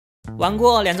玩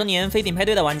过2周年飞艇派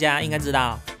对的玩家应该知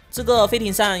道，这个飞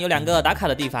艇上有2个打卡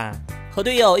的地方，和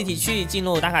队友一起去进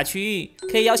入打卡区域，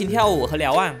可以邀请跳舞和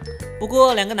瞭望。不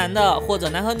过2个男的或者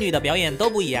男和女的表演都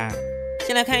不一样。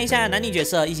先来看一下男女角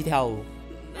色一起跳舞。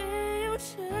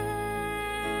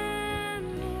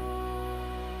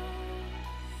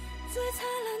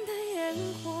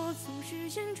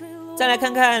再来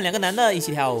看看2个男的一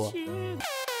起跳舞。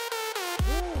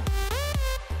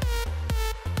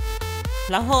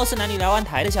然后是男女瞭望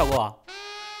台的效果。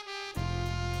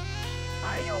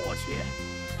哎呦我去！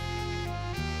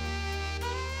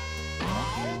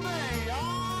好美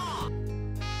啊！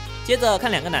接着看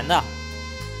2个男的。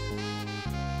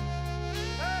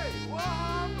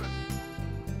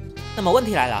那么问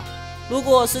题来了，如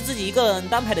果是自己一个人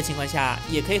单排的情况下，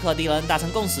也可以和敌人达成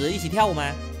共识一起跳舞吗？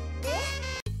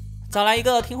找来一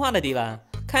个听话的敌人，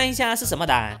看一下是什么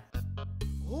答案。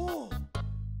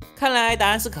看来答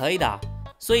案是可以的。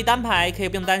所以单排可以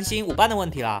不用担心舞伴的问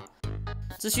题了，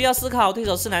只需要思考对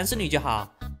手是男是女就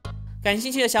好。感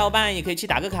兴趣的小伙伴也可以去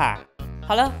打个卡。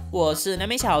好了，我是南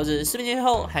美小猴子，视频最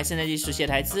后还是那句熟悉的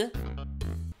台词：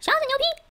小猴子牛逼！